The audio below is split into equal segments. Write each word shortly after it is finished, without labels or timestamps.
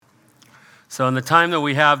So in the time that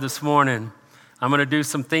we have this morning, I'm going to do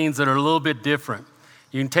some things that are a little bit different.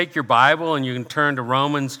 You can take your Bible and you can turn to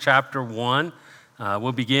Romans chapter 1.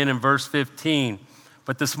 We'll begin in verse 15.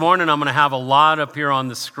 But this morning I'm going to have a lot up here on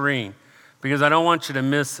the screen because I don't want you to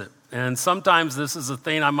miss it. And sometimes this is a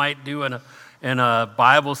thing I might do in a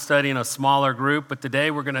Bible study in a smaller group, but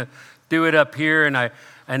today we're going to do it up here,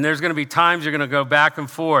 and there's going to be times you're going to go back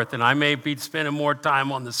and forth, and I may be spending more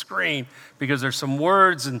time on the screen because there's some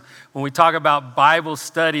words, and when we talk about Bible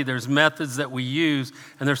study, there's methods that we use,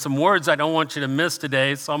 and there's some words I don't want you to miss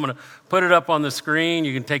today, so I'm going to put it up on the screen.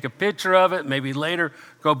 You can take a picture of it, maybe later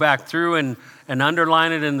go back through and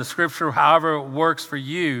underline it in the scripture, however it works for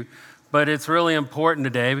you, but it's really important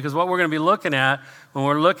today because what we're going to be looking at, when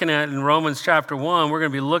we're looking at in Romans chapter 1, we're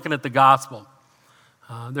going to be looking at the gospel.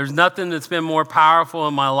 There's nothing that's been more powerful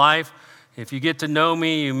in my life. If you get to know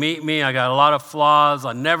me, you meet me, I got a lot of flaws.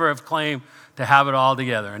 I never have claimed to have it all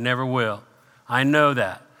together. I never will. I know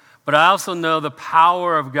that. But I also know the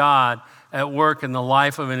power of God at work in the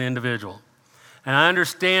life of an individual. And I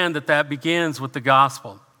understand that begins with the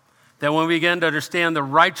gospel. That when we begin to understand the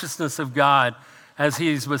righteousness of God as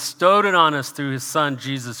he's bestowed it on us through his son,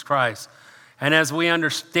 Jesus Christ, and as we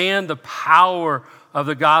understand the power of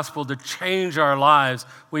the gospel to change our lives,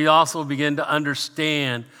 we also begin to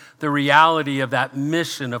understand the reality of that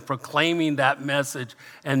mission of proclaiming that message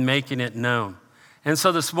and making it known. And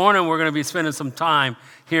so this morning we're going to be spending some time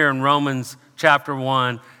here in Romans chapter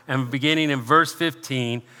 1 and beginning in verse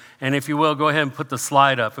 15. And if you will, go ahead and put the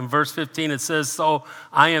slide up. In verse 15 it says, "So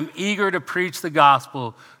I am eager to preach the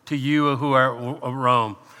gospel to you who are at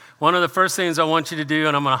Rome." One of the first things I want you to do,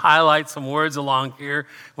 and I'm going to highlight some words along here.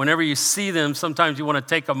 Whenever you see them, sometimes you want to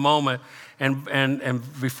take a moment. And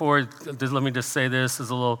before, let me just say this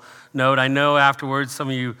as a little note. I know afterwards some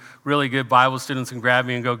of you really good Bible students can grab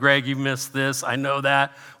me and go, "Greg, you missed this." I know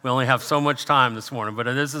that. We only have so much time this morning. But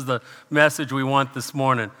this is the message we want this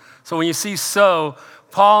morning. So when you see "so,"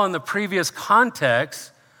 Paul in the previous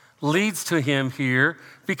context leads to him here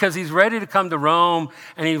because he's ready to come to Rome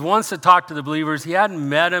and he wants to talk to the believers. He hadn't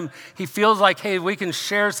met him. He feels like, hey, we can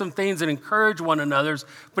share some things and encourage one another.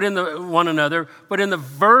 But in the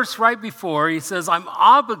verse right before, he says, "I'm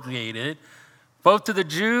obligated both to the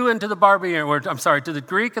Jew and to the barbarian," to the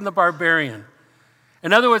Greek and the barbarian.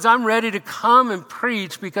 In other words, I'm ready to come and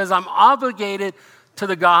preach because I'm obligated to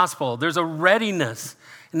the gospel. There's a readiness.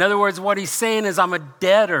 In other words, what he's saying is I'm a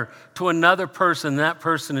debtor to another person, and that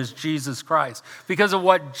person is Jesus Christ. Because of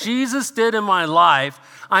what Jesus did in my life,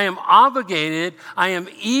 I am obligated, I am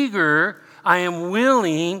eager, I am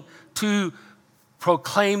willing to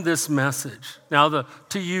proclaim this message. Now,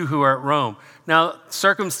 to you who are at Rome. Now,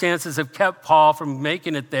 circumstances have kept Paul from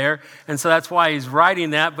making it there, and so that's why he's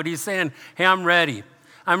writing that, but he's saying, hey, I'm ready.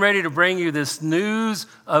 I'm ready to bring you this news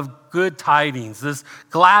of good tidings, this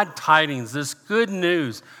glad tidings, this good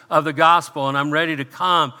news of the gospel, and I'm ready to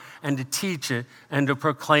come and to teach it and to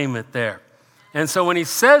proclaim it there. And so when he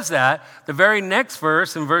says that, the very next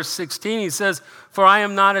verse, in verse 16, he says, "For I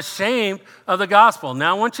am not ashamed of the gospel."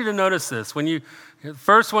 Now I want you to notice this.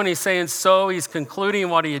 First one he's saying "so," he's concluding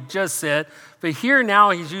what he had just said, but here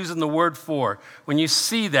now he's using the word "for." When you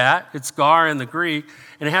see that, it's gar in the Greek,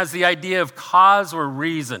 and it has the idea of cause or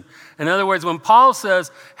reason. In other words, when Paul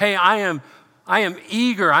says, hey, I am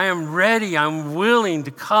eager, I am ready, I'm willing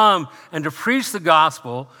to come and to preach the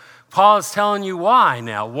gospel, Paul is telling you why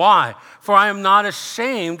now. Why? "For I am not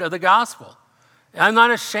ashamed of the gospel." I'm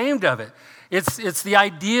not ashamed of it. It's the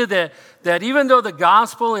idea that even though the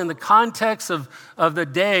gospel in the context of the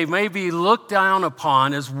day may be looked down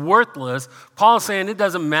upon as worthless, Paul's saying it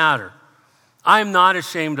doesn't matter. I'm not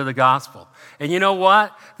ashamed of the gospel. And you know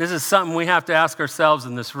what? This is something we have to ask ourselves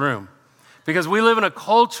in this room. Because we live in a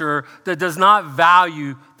culture that does not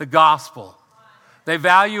value the gospel. They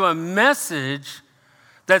value a message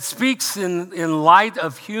that speaks in light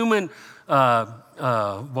of human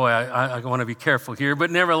I want to be careful here,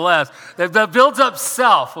 but nevertheless, that builds up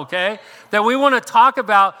self, okay? That we want to talk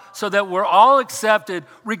about so that we're all accepted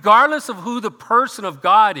regardless of who the person of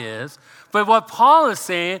God is. But what Paul is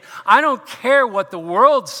saying, I don't care what the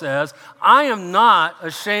world says, I am not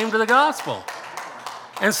ashamed of the gospel.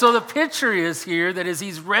 And so the picture is here that as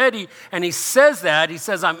he's ready and he says that, he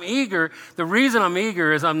says, I'm eager. The reason I'm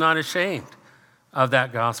eager is I'm not ashamed of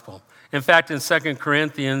that gospel. In fact, in 2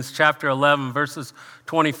 Corinthians chapter 11, verses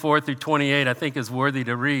 24 through 28, I think is worthy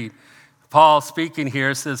to read. Paul speaking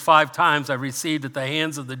here says, 5 times I received at the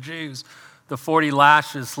hands of the Jews the 40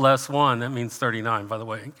 lashes less one. That means 39, by the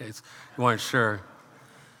way, in case you weren't sure.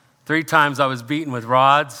 3 times I was beaten with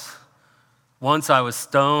rods. Once I was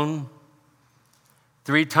stoned.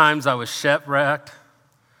 3 times I was shipwrecked.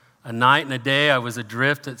 A night and a day I was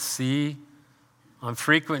adrift at sea, on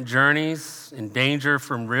frequent journeys, in danger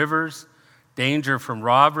from rivers, danger from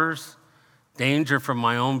robbers, danger from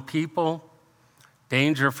my own people,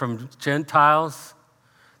 danger from Gentiles,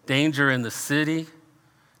 danger in the city,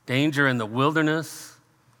 danger in the wilderness,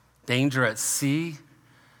 danger at sea,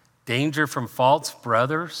 danger from false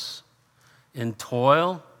brothers, in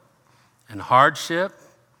toil and hardship,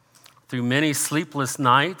 through many sleepless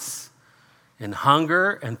nights, in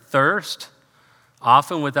hunger and thirst,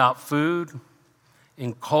 often without food,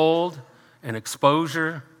 in cold and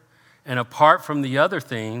exposure, and apart from the other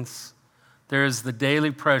things, there is the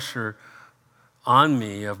daily pressure on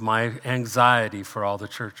me of my anxiety for all the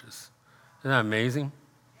churches. Isn't that amazing?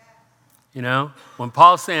 You know, when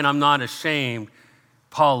Paul's saying I'm not ashamed,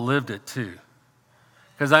 Paul lived it too.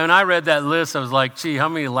 Because when I read that list, I was like, gee, how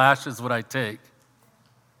many lashes would I take?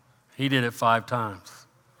 He did it 5 times.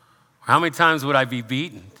 How many times would I be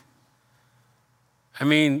beaten? I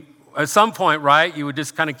mean, at some point, right, you would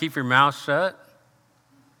just kind of keep your mouth shut.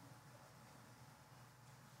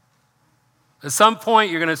 At some point,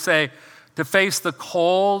 you're going to say, to face the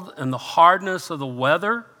cold and the hardness of the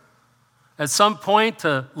weather. At some point,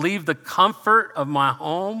 to leave the comfort of my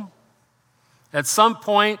home. At some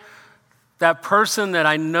point, that person that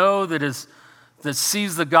I know that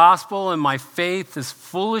sees the gospel and my faith is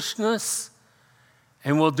foolishness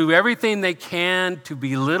and will do everything they can to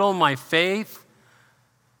belittle my faith.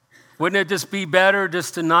 Wouldn't it just be better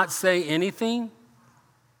just to not say anything?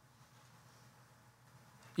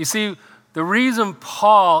 You see, the reason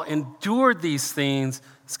Paul endured these things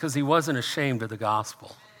is because he wasn't ashamed of the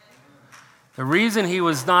gospel. The reason he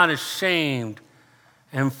was not ashamed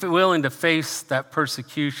and willing to face that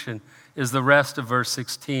persecution is the rest of verse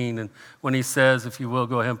 16. And when he says, if you will,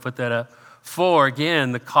 go ahead and put that up. For,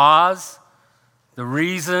 again, the cause, the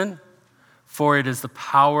reason, for it is the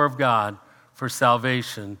power of God for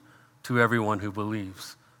salvation to everyone who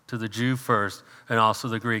believes, to the Jew first and also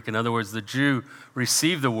the Greek. In other words, the Jew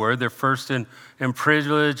received the word. They're first in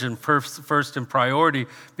privilege and first in priority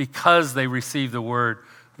because they received the word,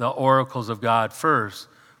 the oracles of God first.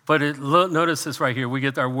 But notice this right here. We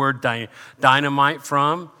get our word dynamite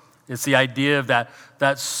from. It's the idea of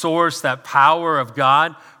that source, that power of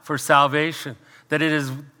God for salvation. That it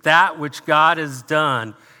is that which God has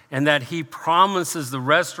done and that he promises the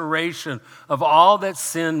restoration of all that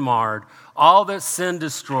sin marred, all that sin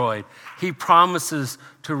destroyed. He promises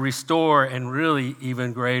to restore and really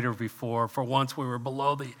even greater before. For once we were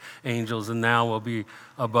below the angels and now we'll be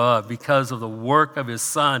above because of the work of his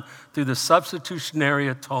son through the substitutionary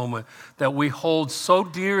atonement that we hold so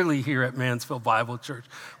dearly here at Mansfield Bible Church.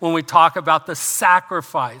 When we talk about the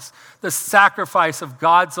sacrifice of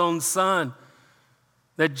God's own son,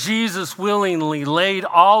 that Jesus willingly laid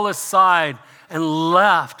all aside and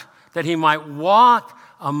left that he might walk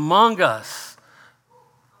among us.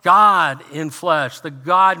 God in flesh, the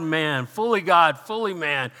God-man, fully God, fully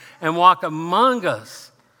man, and walk among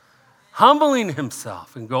us, humbling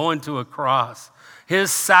himself and going to a cross.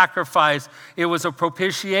 His sacrifice, it was a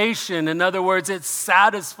propitiation. In other words, it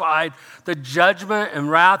satisfied the judgment and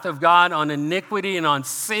wrath of God on iniquity and on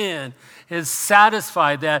sin. It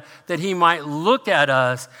satisfied that he might look at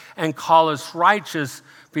us and call us righteous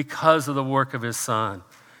because of the work of his son.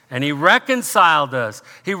 And he reconciled us.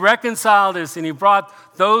 He reconciled us and he brought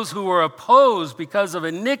those who were opposed because of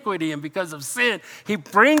iniquity and because of sin. He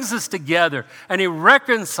brings us together and he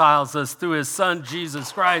reconciles us through his son,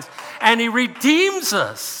 Jesus Christ. And he redeems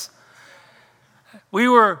us. We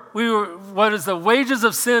were, what is the wages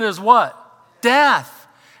of sin is what? Death.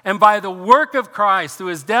 And by the work of Christ, through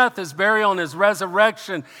his death, his burial, and his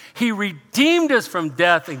resurrection, he redeemed us from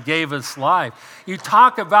death and gave us life. You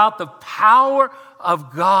talk about the power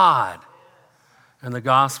of God and the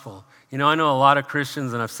gospel. You know, I know a lot of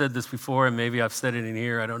Christians, and I've said this before, and maybe I've said it in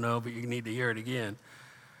here, I don't know, but you need to hear it again.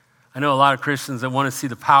 I know a lot of Christians that want to see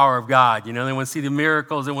the power of God. You know, they want to see the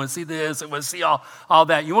miracles, they want to see this, they want to see all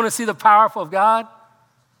that. You want to see the power of God?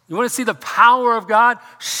 You want to see the power of God?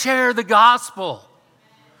 Share the gospel.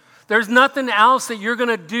 There's nothing else that you're going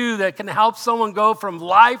to do that can help someone go from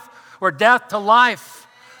life or death to life.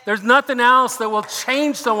 There's nothing else that will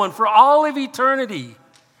change someone for all of eternity.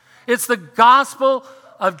 It's the gospel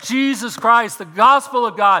of Jesus Christ, the gospel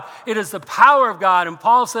of God. It is the power of God. And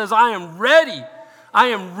Paul says, I am ready. I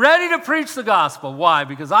am ready to preach the gospel. Why?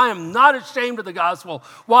 Because I am not ashamed of the gospel.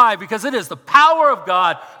 Why? Because it is the power of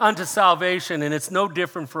God unto salvation. And it's no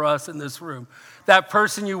different for us in this room. That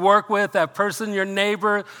person you work with, that person, your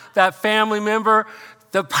neighbor, that family member,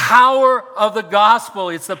 the power of the gospel.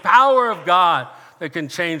 It's the power of God that can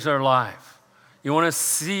change their life. You want to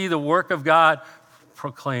see the work of God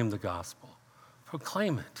proclaim the gospel.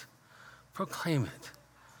 Proclaim it. Proclaim it.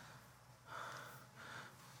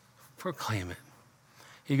 Proclaim it.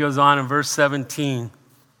 He goes on in verse 17.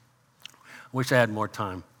 Wish I had more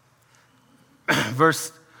time.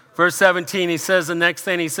 Verse 17, he says the next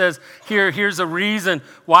thing, he says, here's a reason.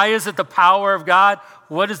 Why is it the power of God?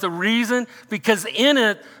 What is the reason? Because in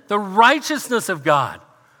it, the righteousness of God.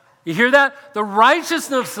 You hear that? The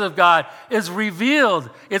righteousness of God is revealed.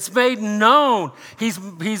 It's made known.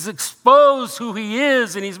 He's exposed who he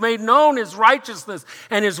is, and he's made known his righteousness,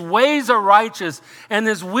 and his ways are righteous, and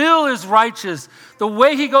his will is righteous. The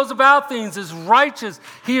way he goes about things is righteous.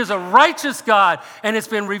 He is a righteous God, and it's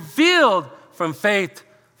been revealed from faith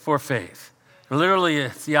for faith. Literally,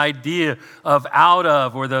 it's the idea of out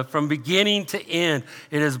of, or from beginning to end.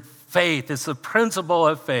 It is faith. It's the principle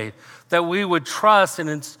of faith, that we would trust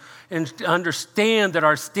and understand that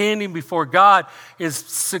our standing before God is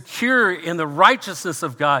secure in the righteousness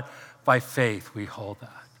of God. By faith, we hold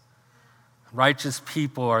that. Righteous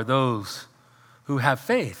people are those who have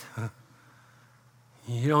faith.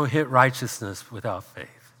 You don't hit righteousness without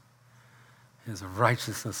faith. It is the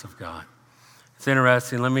righteousness of God. It's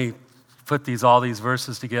interesting. Let me put all these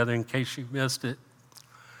verses together in case you missed it.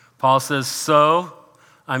 Paul says, so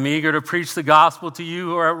I'm eager to preach the gospel to you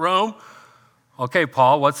who are at Rome. Okay,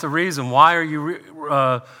 Paul, what's the reason? Why are you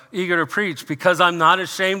eager to preach? Because I'm not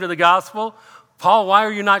ashamed of the gospel? Paul, why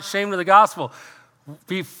are you not ashamed of the gospel?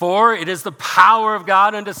 Before, it is the power of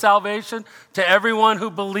God unto salvation to everyone who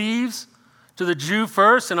believes, to the Jew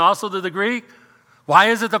first and also to the Greek. Why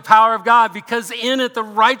is it the power of God? Because in it the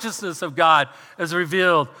righteousness of God is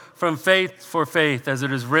revealed from faith for faith, as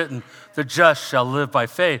it is written, the just shall live by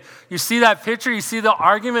faith. You see that picture? You see the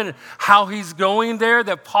argument, how he's going there,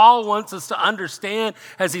 that Paul wants us to understand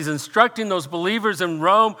as he's instructing those believers in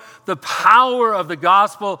Rome, the power of the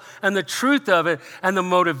gospel and the truth of it, and the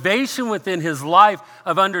motivation within his life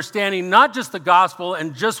of understanding not just the gospel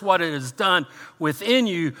and just what it has done within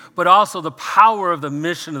you, but also the power of the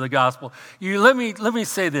mission of the gospel. Let me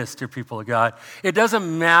say this, dear people of God. It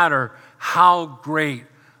doesn't matter how great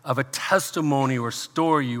of a testimony or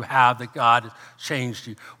story you have that God has changed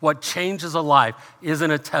you. What changes a life isn't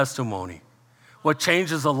a testimony. What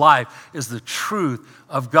changes a life is the truth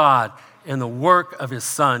of God and the work of his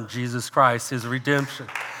Son, Jesus Christ, his redemption.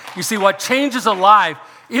 You see, what changes a life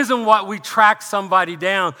isn't what we track somebody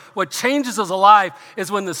down. What changes a life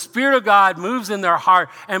is when the Spirit of God moves in their heart,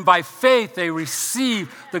 and by faith they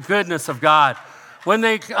receive the goodness of God. When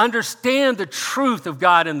they understand the truth of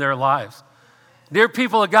God in their lives. Dear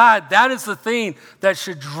people of God, that is the thing that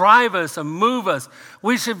should drive us and move us.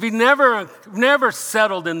 We should be never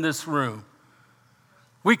settled in this room.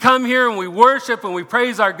 We come here and we worship and we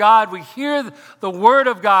praise our God. We hear the word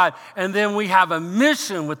of God, and then we have a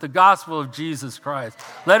mission with the gospel of Jesus Christ.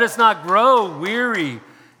 Let us not grow weary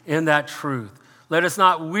in that truth. Let us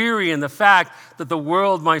not weary in the fact that the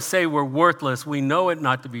world might say we're worthless. We know it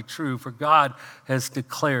not to be true, for God has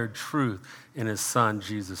declared truth in his Son,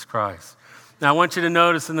 Jesus Christ. Now, I want you to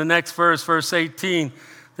notice in the next verse, verse 18,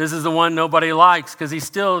 this is the one nobody likes, because he's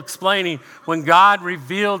still explaining when God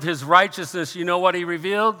revealed his righteousness. You know what he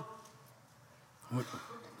revealed?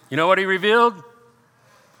 You know what he revealed?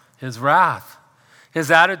 His wrath,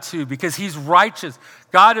 his attitude, because he's righteous.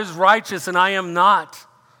 God is righteous and I am not.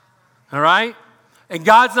 All right? And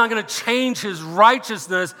God's not going to change his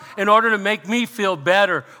righteousness in order to make me feel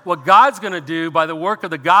better. What God's going to do by the work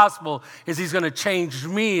of the gospel is he's going to change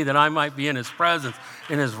me that I might be in his presence,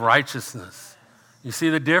 in his righteousness. You see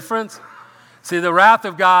the difference? See, the wrath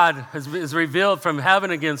of God is revealed from heaven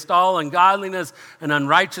against all ungodliness and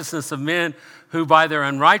unrighteousness of men who by their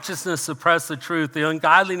unrighteousness suppress the truth. The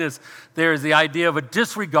ungodliness there is the idea of a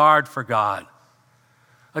disregard for God.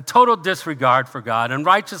 A total disregard for God. And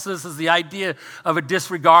righteousness is the idea of a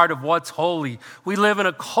disregard of what's holy. We live in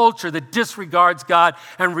a culture that disregards God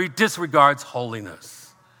and disregards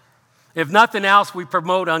holiness. If nothing else, we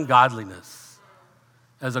promote ungodliness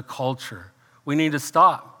as a culture. We need to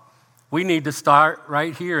stop. We need to start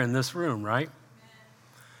right here in this room, right?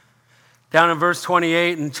 Down in verse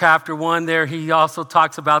 28 in chapter 1 there, he also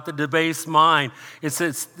talks about the debased mind. It's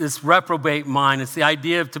this reprobate mind. It's the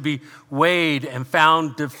idea of to be weighed and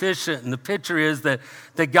found deficient. And the picture is that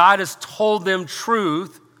God has told them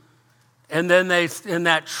truth, and then in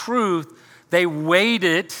that truth, they weighed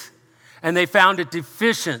it, and they found it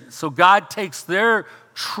deficient. So God takes their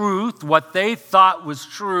truth, what they thought was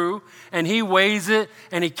true, and he weighs it,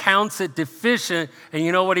 and he counts it deficient. And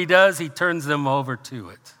you know what he does? He turns them over to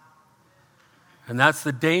it. And that's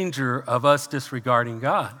the danger of us disregarding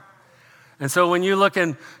God. And so when you look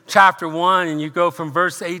in chapter 1 and you go from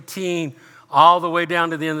verse 18 all the way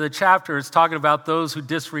down to the end of the chapter, it's talking about those who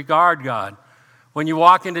disregard God. When you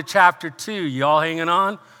walk into chapter 2, you all hanging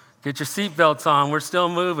on? Get your seatbelts on. We're still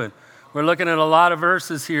moving. We're looking at a lot of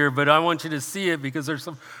verses here, but I want you to see it because there's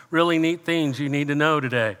some really neat things you need to know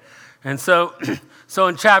today. And so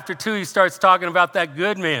in chapter 2, he starts talking about that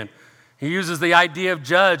good man. He uses the idea of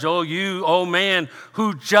judge. Oh, you, oh man,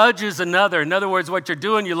 who judges another. In other words, what you're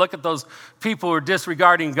doing, you look at those people who are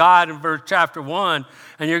disregarding God in chapter 1,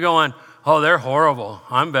 and you're going, oh, they're horrible.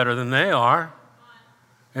 I'm better than they are.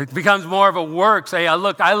 It becomes more of a work. Say,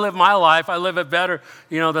 look, I live my life. I live it better,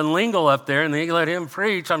 than Lingle up there, and they let him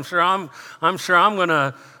preach. I'm sure I'm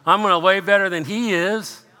gonna way better than he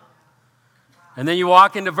is. And then you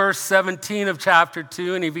walk into verse 17 of chapter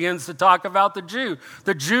 2, and he begins to talk about the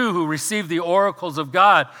Jew who received the oracles of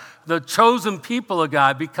God, the chosen people of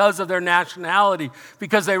God because of their nationality,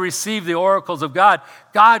 because they received the oracles of God.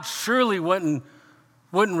 God surely wouldn't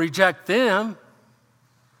reject them.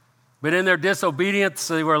 But in their disobedience,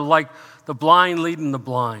 they were like the blind leading the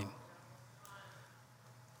blind.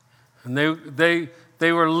 And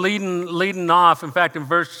they were leading off. In fact, in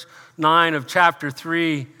verse 9 of chapter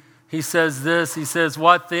 3, he says this. He says,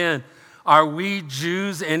 what then? Are we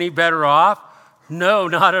Jews any better off? No,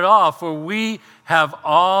 not at all. For we have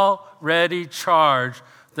already charged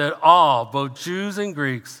that all, both Jews and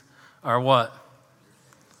Greeks, are what?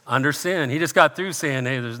 Under sin. He just got through saying,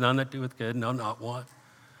 hey, there's none that doeth good, no, not one.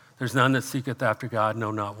 There's none that seeketh after God,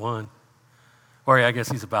 no, not one. Or I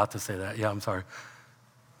guess he's about to say that. Yeah, I'm sorry.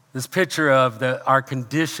 This picture of our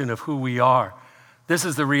condition of who we are. This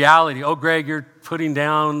is the reality. Oh, Greg, you're putting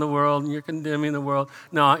down the world and you're condemning the world.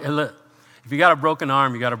 No, look, if you got a broken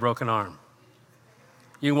arm, you got a broken arm.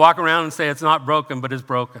 You can walk around and say it's not broken, but it's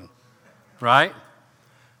broken, right?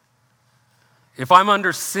 If I'm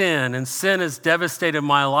under sin and sin has devastated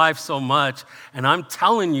my life so much, and I'm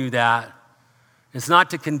telling you that, it's not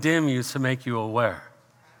to condemn you, it's to make you aware.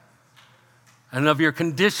 And of your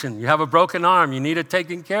condition. You have a broken arm, you need it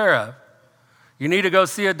taken care of. You need to go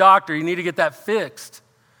see a doctor, you need to get that fixed.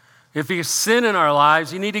 If there's sin in our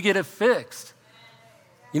lives, you need to get it fixed.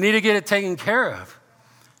 You need to get it taken care of.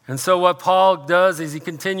 And so what Paul does is he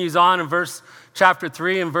continues on in chapter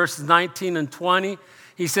 3 and verses 19 and 20.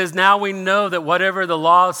 He says, now we know that whatever the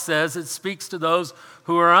law says, it speaks to those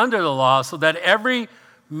who are under the law, so that every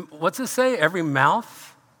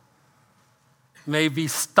mouth may be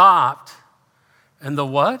stopped, and the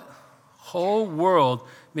what? Whole world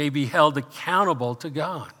may be held accountable to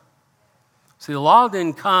God. See, the law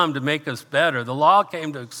didn't come to make us better. The law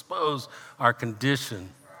came to expose our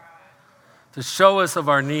condition, to show us of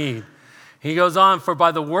our need. He goes on, for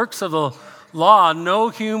by the works of the law, no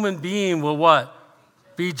human being will what?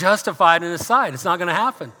 Be justified in his sight. It's not going to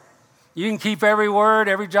happen. You can keep every word,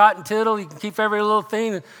 every jot and tittle. You can keep every little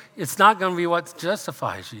thing. It's not going to be what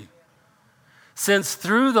justifies you. Since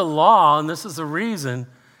through the law, and this is the reason,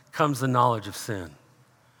 comes the knowledge of sin.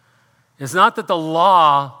 It's not that the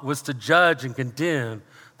law was to judge and condemn.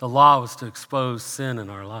 The law was to expose sin in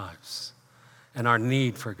our lives and our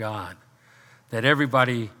need for God. That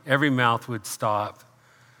every mouth would stop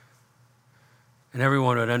and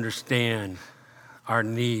everyone would understand our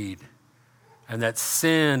need. And that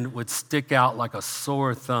sin would stick out like a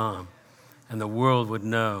sore thumb, and the world would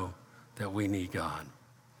know that we need God.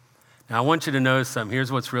 Now, I want you to notice something.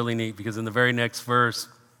 Here's what's really neat, because in the very next verse,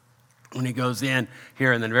 when he goes in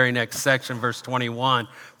here in the very next section, verse 21,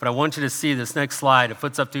 but I want you to see this next slide. It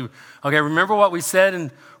puts up to, okay, remember what we said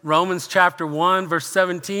in Romans chapter 1, verse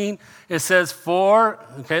 17? It says,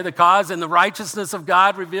 the cause and the righteousness of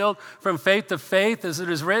God revealed from faith to faith, as it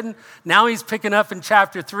is written. Now he's picking up in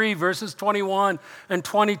chapter 3, verses 21 and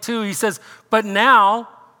 22. He says, but now,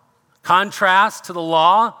 contrast to the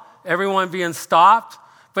law, everyone being stopped,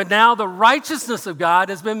 but now the righteousness of God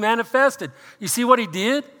has been manifested. You see what he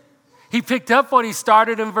did? He picked up what he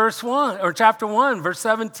started in verse 1, or chapter 1, verse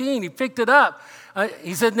 17. He picked it up.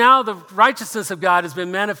 He said, now the righteousness of God has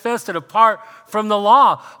been manifested apart from the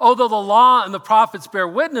law. Although the law and the prophets bear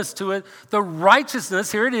witness to it, the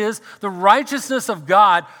righteousness, here it is, the righteousness of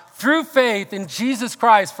God through faith in Jesus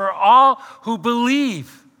Christ for all who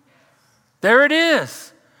believe. There it is.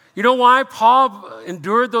 You know why Paul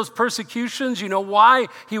endured those persecutions? You know why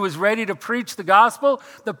he was ready to preach the gospel?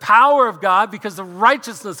 The power of God, because the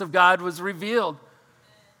righteousness of God was revealed.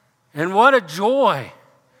 And what a joy.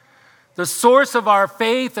 The source of our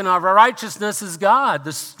faith and of our righteousness is God.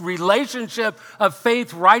 The relationship of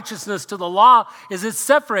faith, righteousness to the law is it's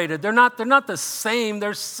separated. They're not the same,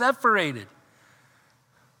 they're separated.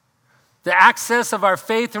 The access of our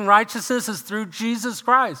faith and righteousness is through Jesus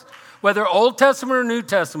Christ. Whether Old Testament or New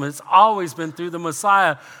Testament, it's always been through the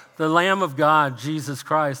Messiah, The Lamb of God, Jesus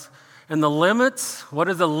Christ. And the limits, what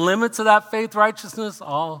are the limits of that faith righteousness?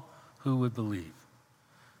 All who would believe.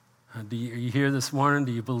 Are you here this morning?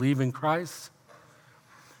 Do you believe in Christ?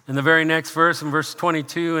 In the very next verse, in verse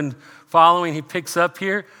 22 and following, he picks up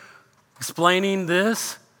here, explaining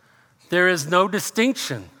this. There is no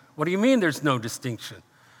distinction. What do you mean there's no distinction?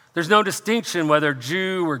 There's no distinction whether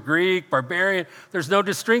Jew or Greek, barbarian. There's no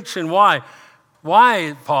distinction. Why?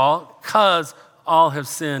 Why, Paul? Because all have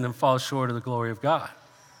sinned and fall short of the glory of God.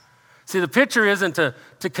 See, the picture isn't to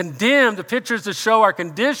condemn. The picture is to show our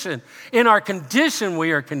condition. In our condition,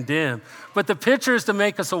 we are condemned. But the picture is to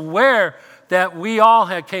make us aware that we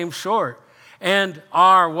all came short and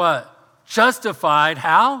are what? Justified.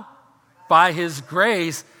 How? By his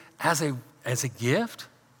grace as a gift.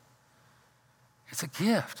 It's a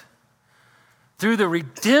gift. Through the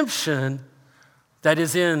redemption that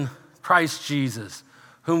is in Christ Jesus,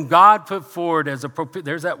 whom God put forward as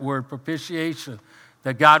there's that word, propitiation,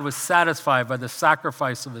 that God was satisfied by the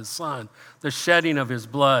sacrifice of his Son, the shedding of his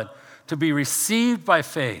blood, to be received by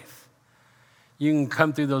faith. You can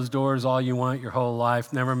come through those doors all you want your whole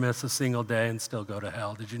life, never miss a single day, and still go to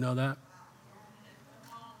hell. Did you know that?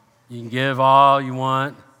 You can give all you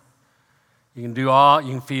want. You can do all,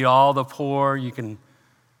 you can feed all the poor. You can,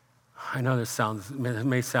 I know it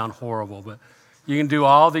may sound horrible, but you can do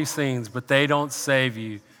all these things, but they don't save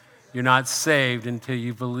you. You're not saved until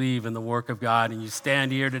you believe in the work of God. And you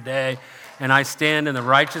stand here today, and I stand in the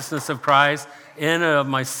righteousness of Christ. In and of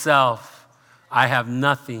myself, I have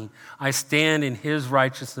nothing. I stand in his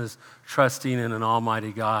righteousness, trusting in an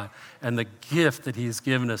almighty God and the gift that he has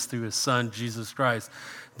given us through his Son, Jesus Christ.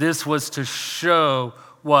 This was to show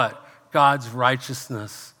what? God's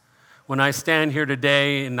righteousness. When I stand here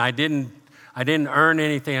today, and I didn't earn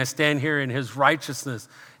anything, I stand here in his righteousness.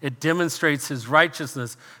 It demonstrates his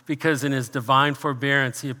righteousness because in his divine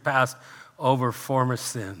forbearance, he had passed over former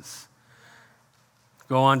sins.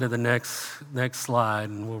 Go on to the next slide,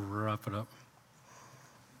 and we'll wrap it up.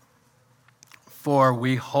 For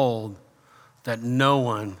we hold that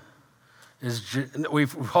one is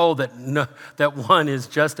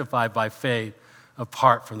justified by faith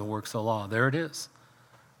apart from the works of the law. There it is.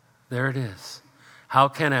 There it is. How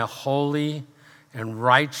can a holy and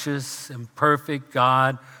righteous and perfect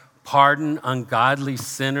God pardon ungodly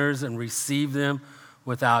sinners and receive them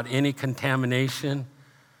without any contamination?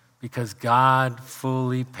 Because God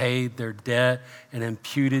fully paid their debt and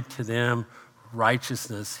imputed to them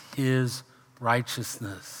righteousness, his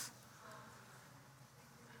righteousness.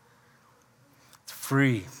 It's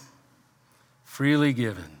free, freely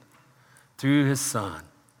given through his Son.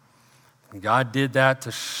 And God did that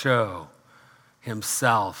to show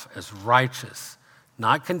himself as righteous,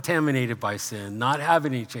 not contaminated by sin, not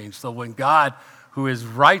having any change. So when God, who is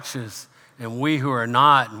righteous, and we who are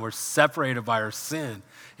not, and we're separated by our sin,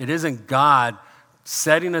 it isn't God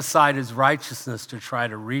setting aside his righteousness to try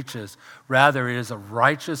to reach us. Rather, it is a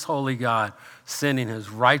righteous, holy God sending his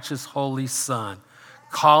righteous, holy Son,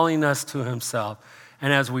 calling us to himself.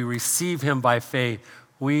 And as we receive him by faith,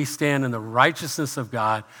 we stand in the righteousness of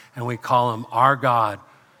God, and we call him our God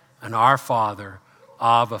and our Father,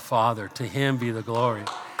 Abba, Father. To him be the glory.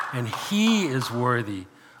 And he is worthy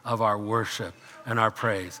of our worship and our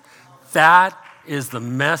praise. That is the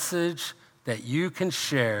message that you can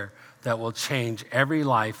share that will change every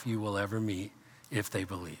life you will ever meet if they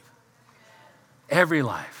believe. Every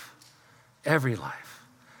life. Every life.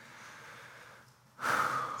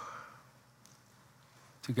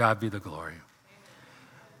 To God be the glory.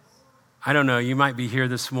 I don't know, you might be here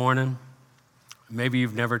this morning. Maybe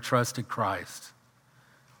you've never trusted Christ.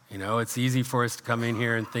 You know, it's easy for us to come in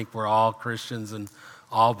here and think we're all Christians and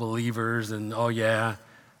all believers and, oh yeah.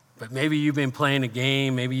 But maybe you've been playing a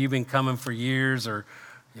game. Maybe you've been coming for years, or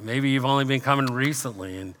maybe you've only been coming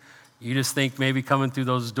recently, and you just think maybe coming through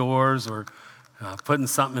those doors or putting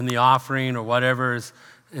something in the offering or whatever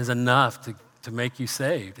is enough to make you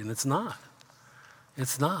saved. And it's not.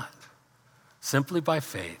 It's not. Simply by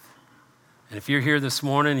faith. And if you're here this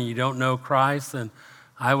morning and you don't know Christ, then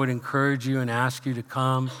I would encourage you and ask you to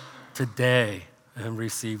come today and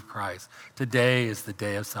receive Christ. Today is the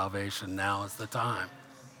day of salvation. Now is the time.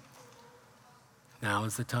 Now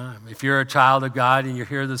is the time. If you're a child of God and you're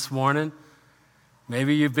here this morning,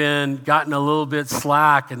 maybe you've gotten a little bit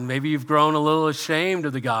slack, and maybe you've grown a little ashamed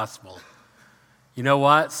of the gospel. You know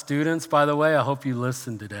what, students, by the way, I hope you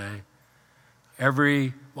listen today.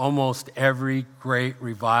 Almost every great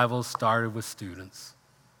revival started with students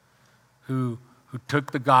who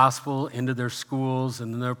took the gospel into their schools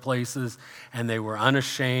and in their places, and they were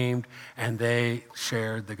unashamed, and they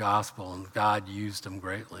shared the gospel, and God used them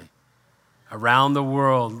greatly. Around the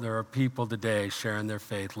world, there are people today sharing their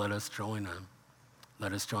faith. Let us join them.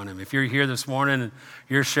 Let us join them. If you're here this morning and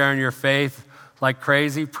you're sharing your faith like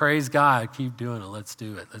crazy, praise God. Keep doing it. Let's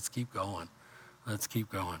do it. Let's keep going. Let's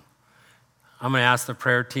keep going. I'm going to ask the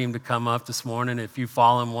prayer team to come up this morning. If you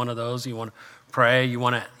fall in one of those, you want to pray, you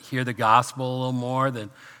want to hear the gospel a little more, then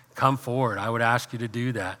come forward. I would ask you to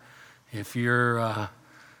do that. If you're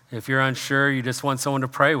unsure, you just want someone to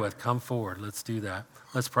pray with, come forward. Let's do that.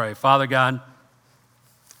 Let's pray. Father God,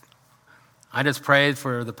 I just pray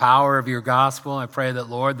for the power of your gospel. I pray that,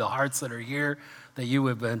 Lord, the hearts that are here, that you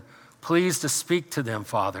have been pleased to speak to them,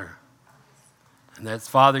 Father. And that,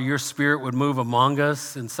 Father, your spirit would move among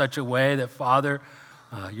us in such a way that, Father,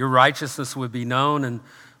 your righteousness would be known. And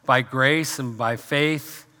by grace and by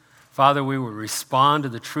faith, Father, we would respond to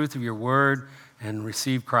the truth of your word and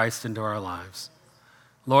receive Christ into our lives.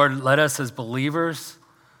 Lord, let us as believers,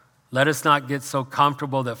 let us not get so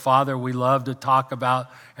comfortable that, Father, we love to talk about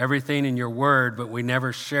everything in your word, but we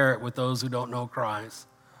never share it with those who don't know Christ.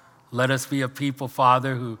 Let us be a people,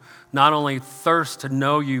 Father, who not only thirst to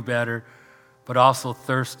know you better, but also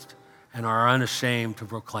thirst and are unashamed to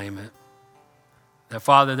proclaim it. That,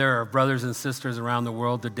 Father, there are brothers and sisters around the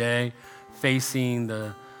world today facing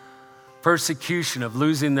the persecution of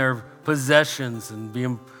losing their possessions and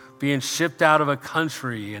being shipped out of a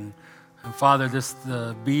country, and Father, just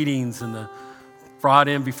the beatings and the brought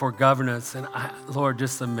in before governance, and Lord,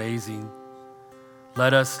 just amazing.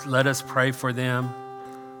 Let us pray for them.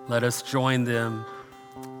 Let us join them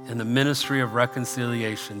in the ministry of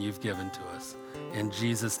reconciliation you've given to us. In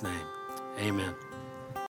Jesus' name, amen.